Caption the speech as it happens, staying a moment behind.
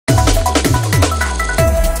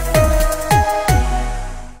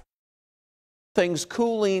things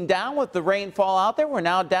cooling down with the rainfall out there. We're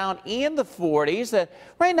now down in the 40s.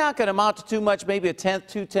 Rain not going to amount to too much, maybe a tenth,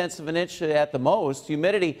 2/10 of an inch at the most.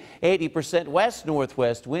 Humidity 80%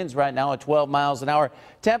 west-northwest. Winds right now at 12 miles an hour.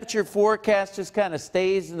 Temperature forecast just kind of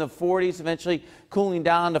stays in the 40s, eventually cooling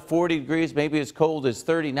down to 40 degrees, maybe as cold as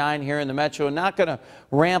 39 here in the metro. Not going to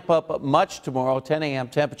ramp up much tomorrow. 10 a.m.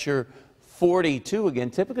 temperature 42 again.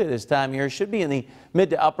 Typically this time of year should be in the mid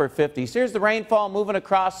to upper 50s. Here's the rainfall moving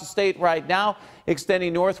across the state right now,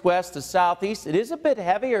 extending northwest to southeast. It is a bit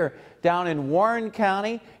heavier down in Warren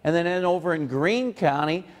County and then over in Greene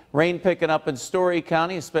County. Rain picking up in Story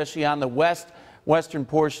County, especially on the western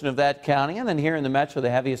portion of that county, and then here in the metro, the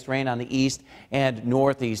heaviest rain on the east and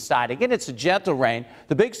northeast side. Again, it's a gentle rain.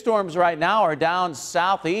 The big storms right now are down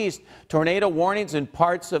southeast. Tornado warnings in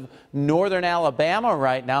parts of northern Alabama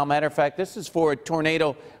right now. Matter of fact, this is for a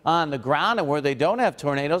tornado on the ground, and where they don't have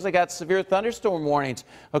tornadoes, they got severe thunderstorm warnings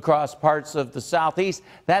across parts of the southeast.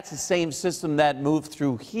 That's the same system that moved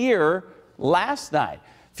through here last night.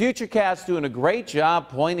 Futurecast doing a great job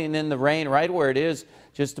pointing in the rain right where it is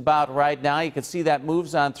just about right now. You can see that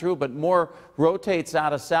moves on through, but more rotates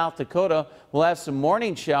out of South Dakota. We'll have some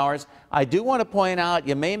morning showers. I do want to point out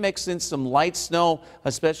you may mix in some light snow,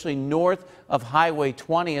 especially north of Highway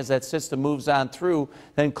 20 as that system moves on through.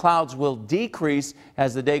 Then clouds will decrease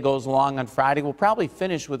as the day goes along on Friday. We'll probably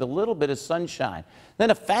finish with a little bit of sunshine.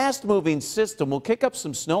 Then a fast-moving system will kick up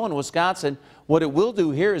some snow in Wisconsin. What it will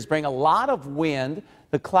do here is bring a lot of wind.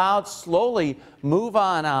 The clouds slowly move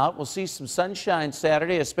on out. We'll see some sunshine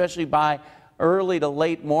Saturday, especially by early to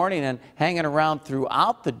late morning and hanging around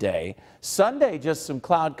throughout the day. Sunday, just some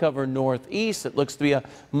cloud cover northeast. It looks to be a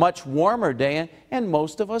much warmer day, and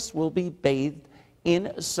most of us will be bathed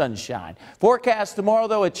in sunshine. Forecast tomorrow,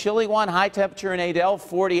 though, a chilly one. High temperature in Adel,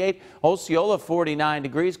 48. Osceola, 49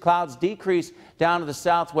 degrees. Clouds decrease down to the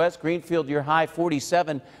southwest. Greenfield, your high,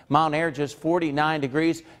 47. Mount Air, just 49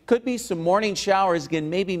 degrees. Could be some morning showers again,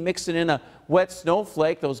 maybe mixing in a wet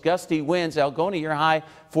snowflake. Those gusty winds. Algona, your high,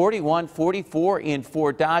 41. 44 in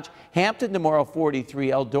Fort Dodge. Hampton tomorrow,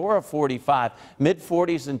 43. Eldora, 45.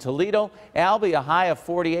 Mid-40s in Toledo. Albany, a high of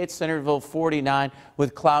 48. Centerville, 49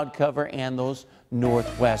 with cloud cover and those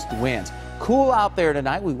northwest winds. Cool out there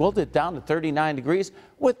tonight. We will get down to 39 degrees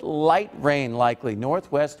with light rain likely.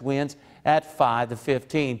 Northwest winds at 5 to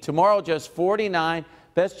 15. Tomorrow just 49.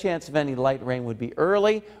 Best chance of any light rain would be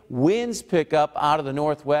early. Winds pick up out of the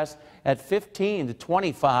northwest at 15 to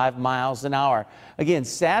 25 miles an hour. Again,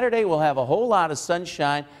 Saturday we'll have a whole lot of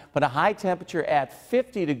sunshine, but a high temperature at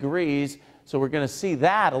 50 degrees. So we're going to see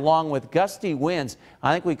that along with gusty winds.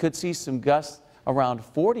 I think we could see some gusts around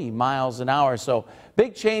 40 miles an hour. So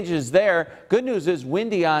big changes there. Good news is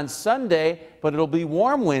windy on Sunday, but it'll be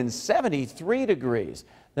warm winds, 73 degrees.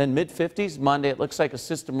 Then mid-50s Monday. It looks like a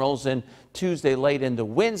system rolls in Tuesday late into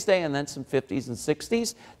Wednesday, and then some 50s and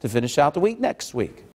 60s to finish out the week next week.